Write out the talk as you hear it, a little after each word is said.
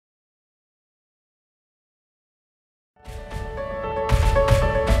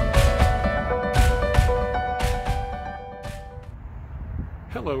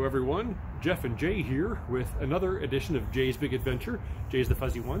Hello everyone, Jeff and Jay here with another edition of Jay's Big Adventure. Jay's the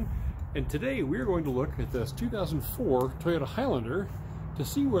fuzzy one. And today we're going to look at this 2004 Toyota Highlander to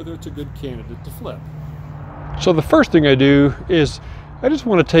see whether it's a good candidate to flip. So the first thing I do is I just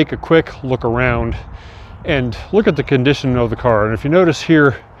want to take a quick look around and look at the condition of the car. And if you notice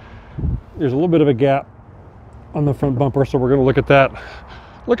here, there's a little bit of a gap on the front bumper, so we're going to look at that.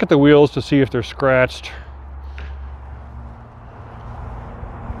 Look at the wheels to see if they're scratched.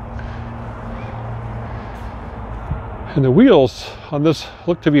 And the wheels on this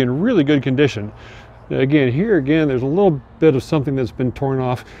look to be in really good condition. Now again, there's a little bit of something that's been torn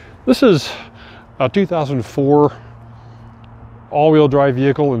off. This is a 2004 all-wheel drive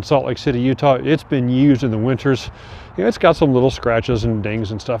vehicle in Salt Lake City, Utah. It's been used in the winters. You know, it's got some little scratches and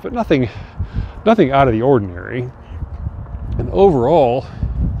dings and stuff, but nothing out of the ordinary. And overall,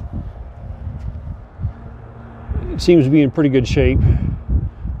 it seems to be in pretty good shape.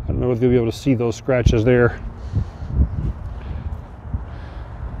 I don't know if you'll be able to see those scratches there.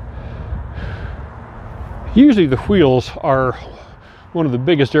 Usually the wheels are one of the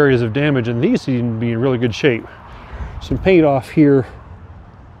biggest areas of damage, and these seem to be in really good shape. Some paint off here,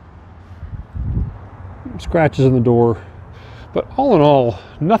 scratches in the door, but all in all,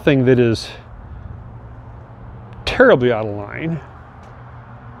 nothing that is terribly out of line.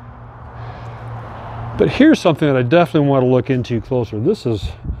 But here's something that I definitely want to look into closer. This is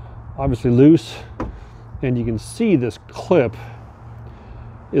obviously loose, and you can see this clip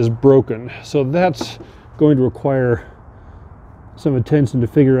is broken. So that's going to require some attention to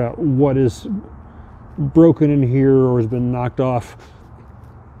figure out what is broken in here or has been knocked off.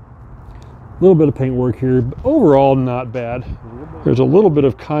 A little bit of paint work here, but overall not bad. There's a little bit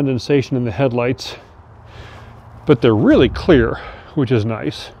of condensation in the headlights, but they're really clear, which is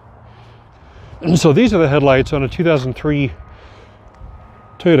nice. And so these are the headlights on a 2003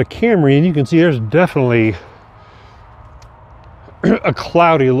 Toyota Camry, and you can see there's definitely a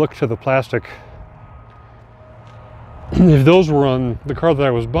cloudy look to the plastic. If those were on the car that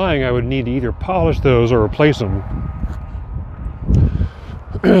I was buying, I would need to either polish those or replace them.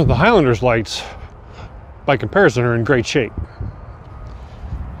 The Highlander's lights, by comparison, are in great shape.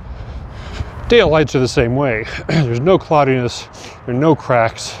 Tail lights are the same way. There's no cloudiness, there are no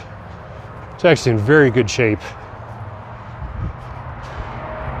cracks. It's actually in very good shape.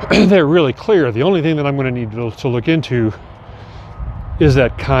 They're really clear. The only thing that I'm going to need to look into is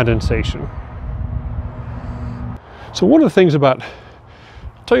that condensation. So one of the things about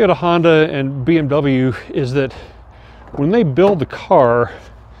Toyota, Honda, and BMW is that when they build the car,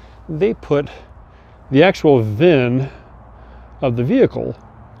 they put the actual VIN of the vehicle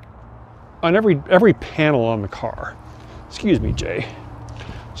on every panel on the car. Excuse me, Jay.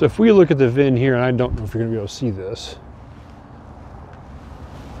 So if we look at the VIN here, and I don't know if you're going to be able to see this,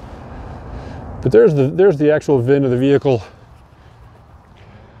 but there's the actual VIN of the vehicle.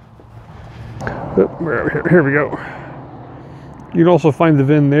 Oh, here we go. You can also find the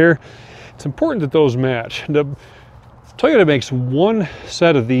VIN there. It's important that those match. Toyota makes one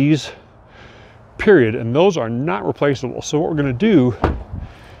set of these, period, and those are not replaceable. So what we're going to do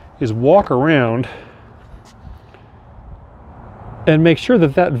is walk around and make sure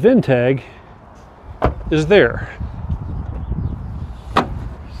that that VIN tag is there.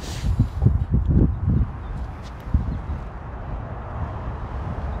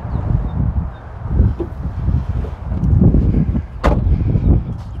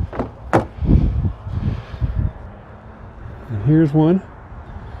 Here's one.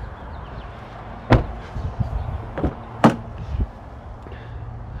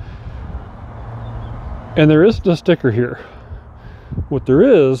 And there isn't a sticker here. What there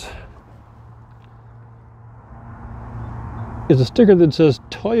is a sticker that says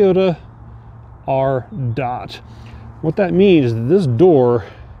Toyota R. Dot. What that means is that this door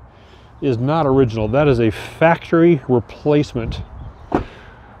is not original. That is a factory replacement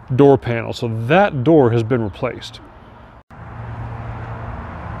door panel. So that door has been replaced.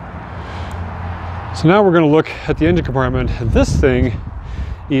 So now we're going to look at the engine compartment. This thing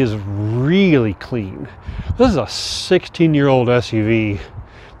is really clean. This is a 16-year-old SUV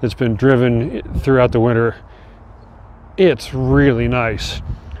that's been driven throughout the winter. It's really nice.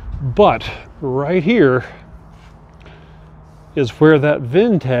 But right here is where that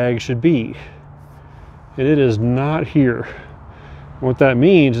VIN tag should be. And it is not here. What that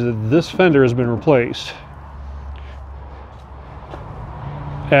means is that this fender has been replaced,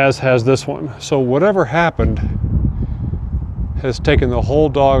 as has this one. So whatever happened has taken the whole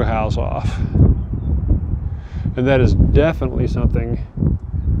doghouse off. And that is definitely something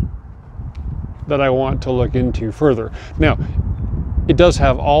that I want to look into further. Now, It does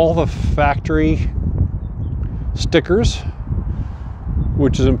have all the factory stickers,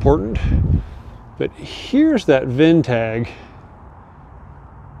 which is important. But here's that VIN tag,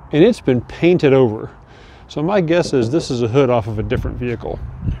 and it's been painted over. So my guess is this is a hood off of a different vehicle.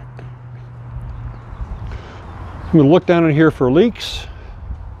 I'm going to look down in here for leaks.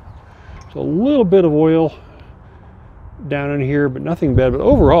 There's a little bit of oil down in here, but nothing bad. But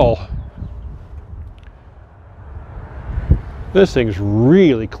overall, this thing's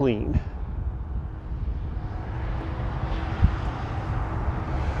really clean.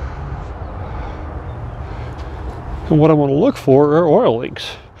 And what I want to look for are oil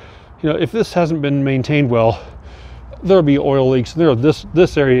leaks. You know, if this hasn't been maintained well, there'll be oil leaks.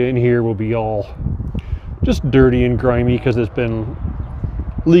 This area in here will be all just dirty and grimy because it's been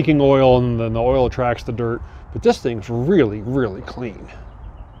leaking oil, and then the oil attracts the dirt. But this thing's really, really clean.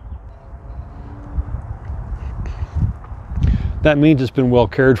 That means it's been well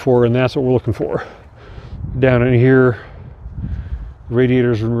cared for, and that's what we're looking for. Down in here, the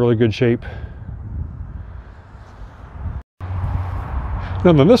radiator's in really good shape.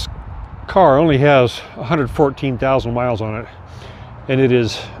 Now, this car only has 114,000 miles on it, and it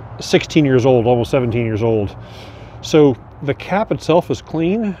is 16 years old, almost 17 years old. So the cap itself is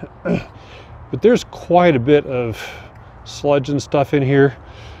clean, but there's quite a bit of sludge and stuff in here.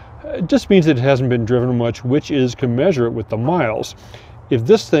 It just means that it hasn't been driven much, which is commensurate with the miles. If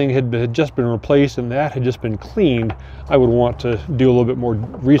this thing had just been replaced and that had just been cleaned, I would want to do a little bit more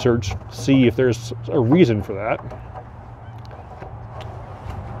research, see if there's a reason for that.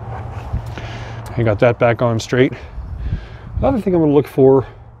 I got that back on straight. Another thing I'm going to look for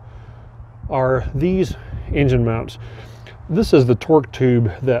are these engine mounts. This is the torque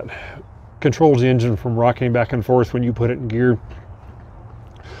tube that controls the engine from rocking back and forth when you put it in gear.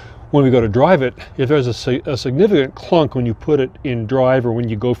 When we go to drive it, if there's a significant clunk when you put it in drive or when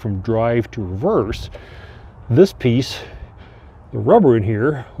you go from drive to reverse, this piece, the rubber in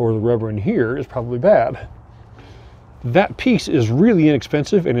here, or the rubber in here, is probably bad. That piece is really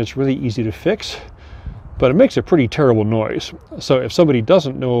inexpensive and it's really easy to fix, but it makes a pretty terrible noise. So if somebody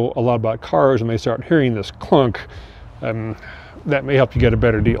doesn't know a lot about cars and they start hearing this clunk, that may help you get a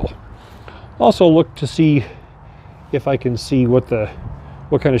better deal. Also look to see if I can see what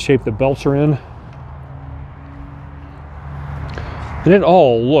kind of shape the belts are in. And it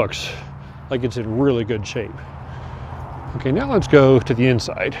all looks like it's in really good shape. Okay, now let's go to the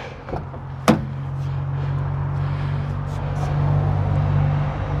inside.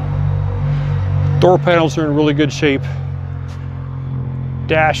 Door panels are in really good shape.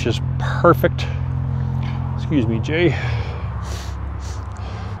 Dash is perfect. Excuse me, Jay.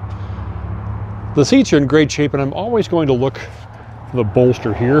 The seats are in great shape, and I'm always going to look for the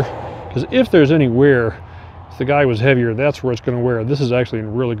bolster here, because if there's any wear, if the guy was heavier, that's where it's going to wear. This is actually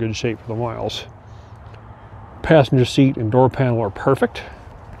in really good shape for the miles. Passenger seat and door panel are perfect.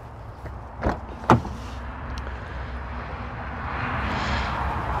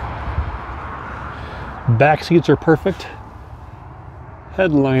 Back seats are perfect.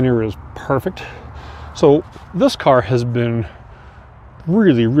 Headliner is perfect. So this car has been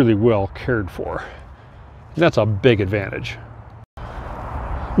really, really well cared for. That's a big advantage.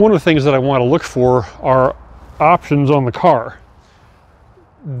 One of the things that I want to look for are options on the car.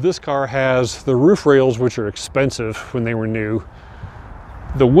 This car has the roof rails, which are expensive when they were new.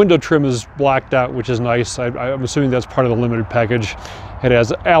 The window trim is blacked out, which is nice. I'm assuming that's part of the limited package. It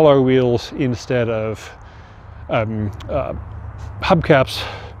has alloy wheels instead of hubcaps.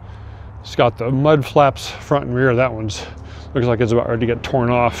 It's got the mud flaps front and rear. That one's looks like it's about ready to get torn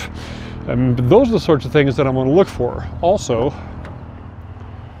off. But those are the sorts of things that I'm going to look for. Also,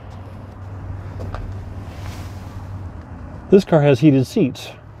 this car has heated seats.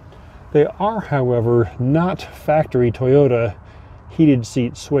 They are, however, not factory Toyota heated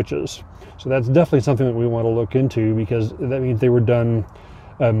seat switches. So that's definitely something that we want to look into, because that means they were done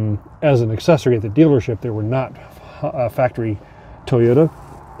as an accessory at the dealership. They were not factory Toyota.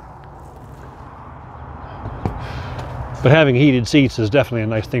 But having heated seats is definitely a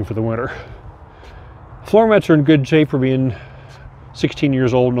nice thing for the winter. Floor mats are in good shape for being 16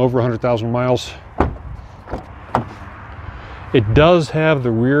 years old and over 100,000 miles. It does have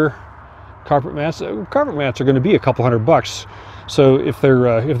the rear carpet mats. Carpet mats are going to be a couple $100. So if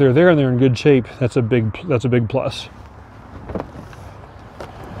they're there and they're in good shape, that's a big plus.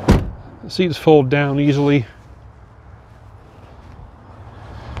 The seats fold down easily.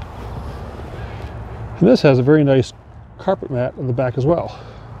 And this has a very nice carpet mat in the back as well.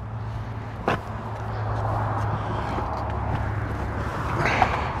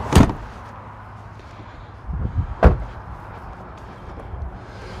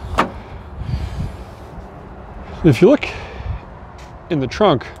 If you look in the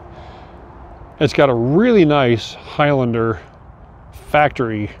trunk, it's got a really nice Highlander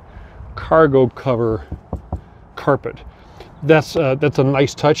factory cargo cover carpet. That's a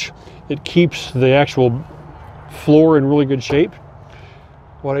nice touch. It keeps the actual floor in really good shape.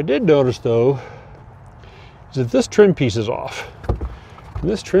 What I did notice though is that this trim piece is off. And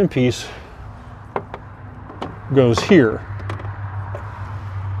this trim piece goes here.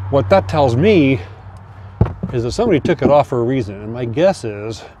 What that tells me is that somebody took it off for a reason, and my guess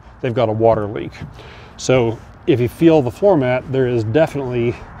is they've got a water leak. So if you feel the floor mat, there is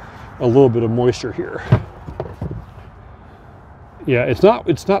definitely a little bit of moisture here. Yeah, it's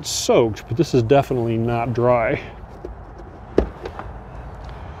not soaked, but this is definitely not dry.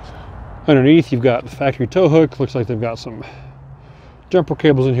 Underneath, you've got the factory tow hook. Looks like they've got some jumper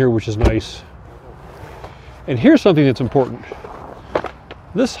cables in here, which is nice. And here's something that's important.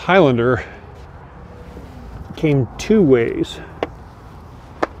 This Highlander came two ways.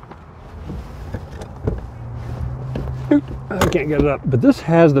 I can't get it up, but this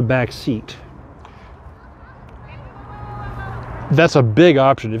has the back seat. That's a big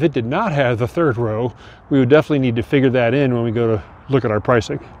option. If it did not have the third row, we would definitely need to figure that in when we go to look at our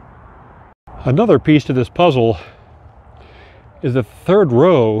pricing. Another piece to this puzzle is the third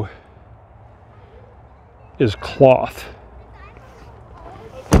row is cloth.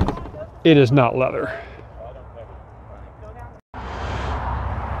 It is not leather.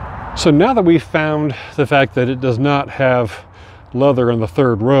 So now that we've found the fact that it does not have leather in the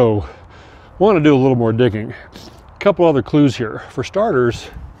third row, I want to do a little more digging. A couple other clues here. For starters,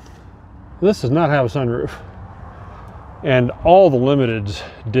 this does not have a sunroof, and all the limiteds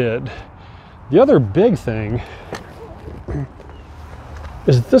did. The other big thing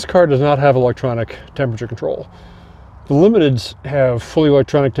is that this car does not have electronic temperature control. The limiteds have fully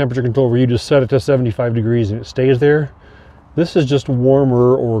electronic temperature control where you just set it to 75 degrees and it stays there. This is just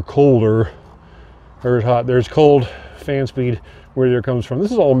warmer or colder. There's hot, there's cold, fan speed, where there comes from.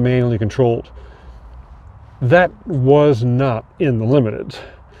 This is all manually controlled. That was not in the limiteds.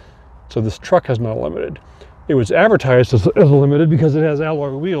 So this truck has not a limited. It was advertised as a limited because it has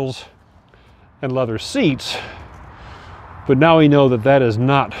alloy wheels and leather seats. But now we know that that is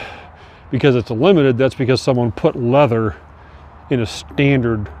not because it's a limited, that's because someone put leather in a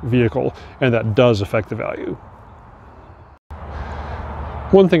standard vehicle, and that does affect the value.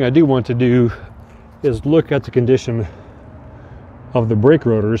 One thing I do want to do is look at the condition of the brake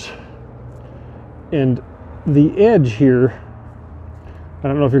rotors, and the edge here, I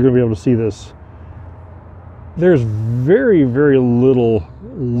don't know if you're going to be able to see this, there's very, very little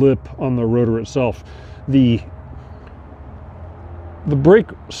lip on the rotor itself. The brake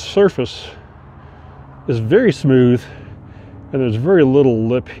surface is very smooth and there's very little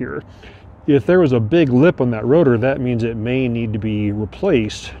lip here. If there was a big lip on that rotor, that means it may need to be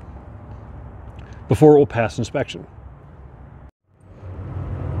replaced before it will pass inspection.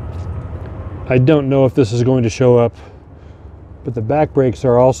 I don't know if this is going to show up, but the back brakes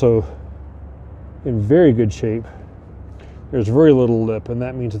are also in very good shape. There's very little lip, and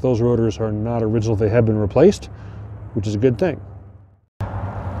that means that those rotors are not original. They have been replaced, which is a good thing.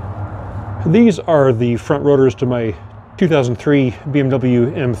 These are the front rotors to my 2003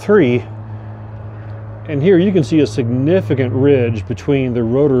 BMW M3, and here you can see a significant ridge between the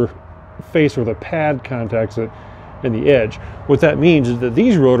rotor face where the pad contacts it and the edge. What that means is that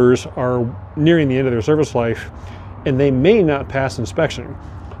these rotors are nearing the end of their service life and they may not pass inspection.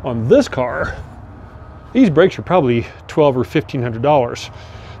 On this car, these brakes are probably $1,200 or $1,500.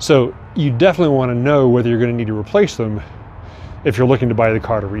 So you definitely want to know whether you're going to need to replace them if you're looking to buy the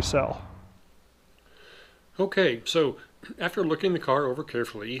car to resell. Okay, so after looking the car over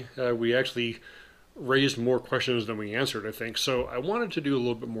carefully, we actually raised more questions than we answered, I think. So I wanted to do a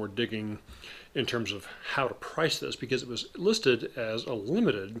little bit more digging in terms of how to price this, because it was listed as a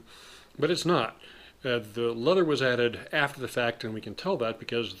limited, but it's not. The leather was added after the fact, and we can tell that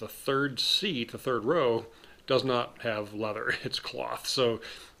because the third seat, the third row, does not have leather. It's cloth. So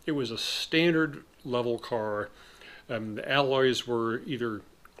it was a standard level car. The alloys were either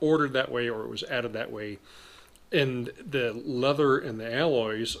ordered that way or it was added that way. And the leather and the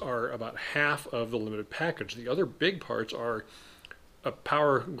alloys are about half of the limited package. The other big parts are a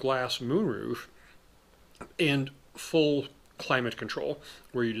power glass moonroof and full climate control,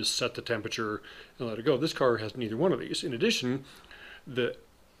 where you just set the temperature and let it go. This car has neither one of these. In addition, the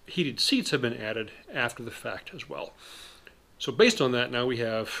heated seats have been added after the fact as well. So based on that, now we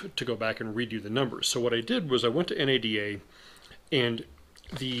have to go back and redo the numbers. So what I did was I went to NADA, and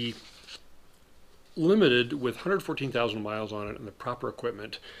the limited with 114,000 miles on it and the proper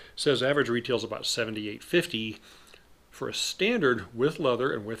equipment says average retails about $78.50. For a standard with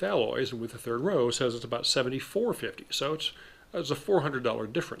leather and with alloys and with a third row says it's about $74.50. So it's a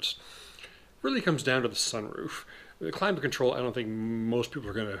 $400 difference. Really comes down to the sunroof. The climate control, I don't think most people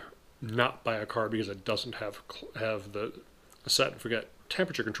are going to not buy a car because it doesn't have the set and forget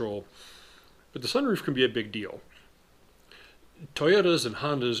temperature control. But the sunroof can be a big deal. Toyotas and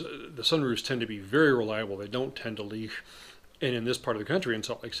Hondas, the sunroofs tend to be very reliable. They don't tend to leak. And in this part of the country, in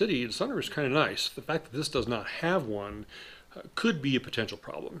Salt Lake City, the sunroof is kind of nice. The fact that this does not have one could be a potential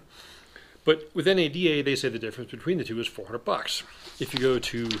problem. But with NADA, they say the difference between the two is $400. If you go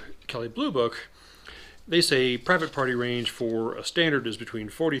to Kelley Blue Book, they say private party range for a standard is between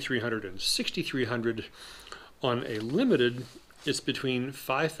 $4,300 and $6,300. On a limited, it's between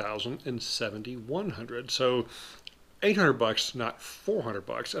 $5,000 and $7,100. So $800, not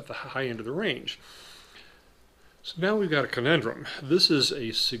 $400 at the high end of the range. So now we've got a conundrum. This is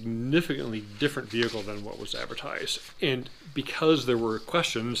a significantly different vehicle than what was advertised. And because there were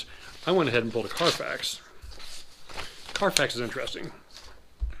questions, I went ahead and pulled a Carfax. Carfax is interesting.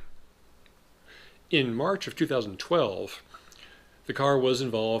 In March of 2012, the car was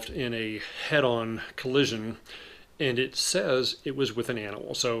involved in a head-on collision, and it says it was with an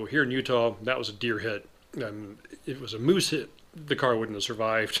animal. So here in Utah, that was a deer hit. If it was a moose hit, the car wouldn't have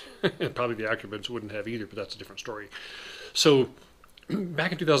survived, and probably the occupants wouldn't have either, but that's a different story. So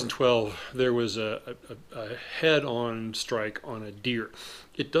back in 2012, there was a head-on strike on a deer.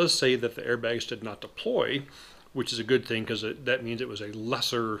 It does say that the airbags did not deploy, which is a good thing because that means it was a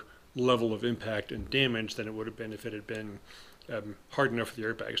lesser level of impact and damage than it would have been if it had been hard enough for the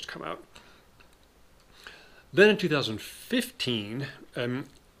airbags to come out. Then in 2015,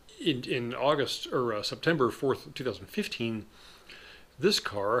 in August or September 4th, 2015, this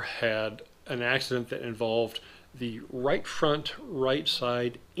car had an accident that involved the right front, right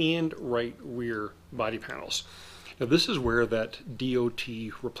side, and right rear body panels. Now this is where that DOT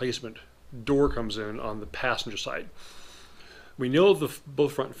replacement door comes in on the passenger side. We know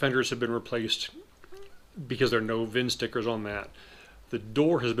both front fenders have been replaced because there are no VIN stickers on that. The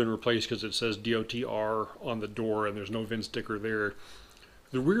door has been replaced because it says DOTR on the door and there's no VIN sticker there.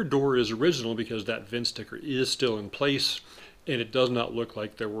 The rear door is original because that VIN sticker is still in place, and it does not look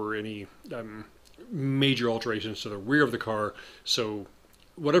like there were any major alterations to the rear of the car. So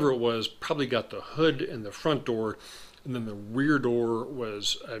whatever it was probably got the hood and the front door, and then the rear door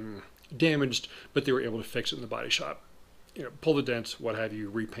was damaged, but they were able to fix it in the body shop. You know, pull the dents, what have you,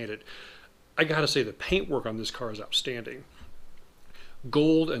 repaint it. I gotta say the paintwork on this car is outstanding.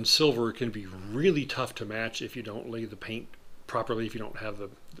 Gold and silver can be really tough to match if you don't lay the paint properly, if you don't have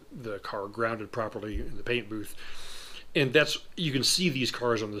the car grounded properly in the paint booth. And that's, you can see these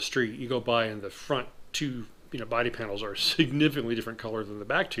cars on the street. You go by and the front two body panels are significantly different color than the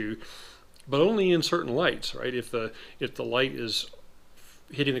back two, but only in certain lights, right? If the light is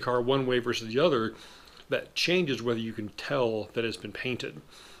hitting the car one way versus the other, that changes whether you can tell that it's been painted.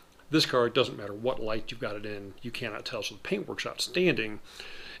 This car, it doesn't matter what light you've got it in, you cannot tell. So the paintwork's outstanding.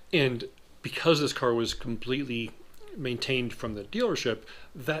 And because this car was completely maintained from the dealership,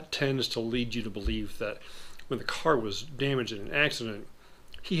 that tends to lead you to believe that when the car was damaged in an accident,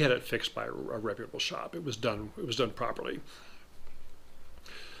 he had it fixed by a reputable shop. It was done properly.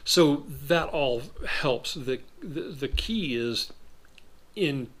 So that all helps. The key is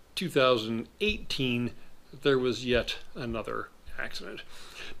in 2018 there was yet another accident.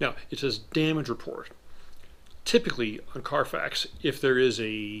 Now it says damage report. Typically on Carfax, if there is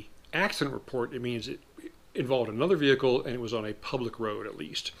a accident report, it means it involved another vehicle and it was on a public road at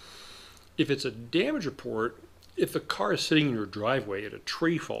least. If it's a damage report, if the car is sitting in your driveway and a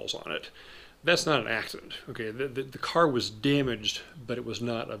tree falls on it, that's not an accident. Okay, the car was damaged, but it was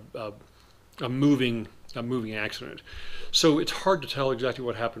not a moving accident. So it's hard to tell exactly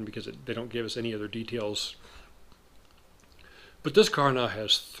what happened because they don't give us any other details. But this car now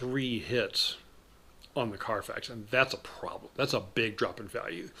has 3 hits on the Carfax, and that's a problem. That's a big drop in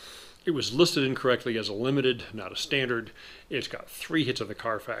value. It was listed incorrectly as a limited, not a standard. It's got 3 hits on the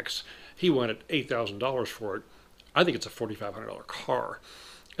Carfax. He wanted $8,000 for it. I think it's a $4,500 car.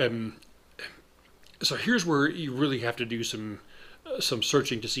 So here's where you really have to do some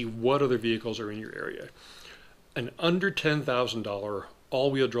searching to see what other vehicles are in your area. An under $10,000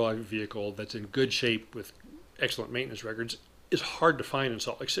 all-wheel drive vehicle that's in good shape with excellent maintenance records is hard to find in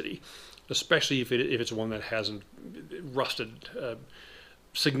Salt Lake City, especially if it's one that hasn't rusted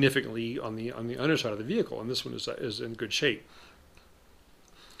significantly on the underside of the vehicle, and this one is in good shape.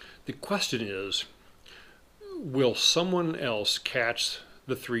 The question is, will someone else catch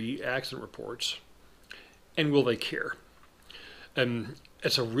the 3 accident reports And will they care? And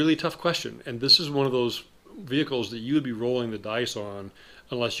it's a really tough question. And this is one of those vehicles that you would be rolling the dice on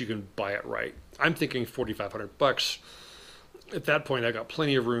unless you can buy it right. I'm thinking $4,500. At that point, I got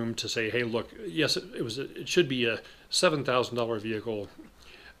plenty of room to say, hey, look, yes, it should be a $7,000 vehicle.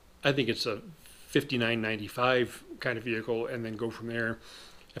 I think it's a $5,995 kind of vehicle, and then go from there.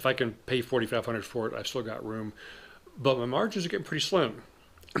 If I can pay $4,500 for it, I've still got room. But my margins are getting pretty slim.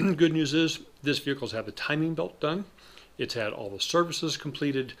 Good news is this vehicle's had the timing belt done. It's had all the services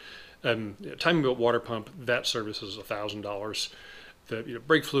completed. Timing belt, water pump, that service is $1,000. The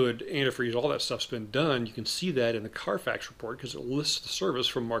brake fluid, antifreeze, all that stuff's been done. You can see that in the Carfax report because it lists the service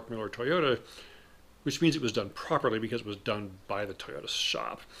from Mark Miller Toyota, which means it was done properly because it was done by the Toyota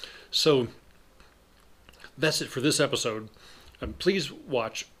shop. So that's it for this episode. Please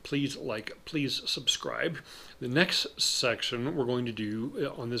watch, please like, please subscribe. The next section we're going to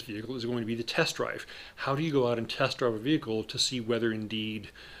do on this vehicle is going to be the test drive. How do you go out and test drive a vehicle to see whether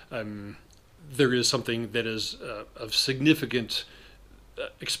indeed there is something that is of significant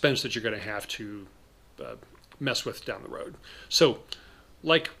expense that you're going to have to mess with down the road. So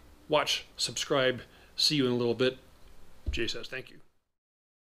like, watch, subscribe. See you in a little bit. Jay says thank you.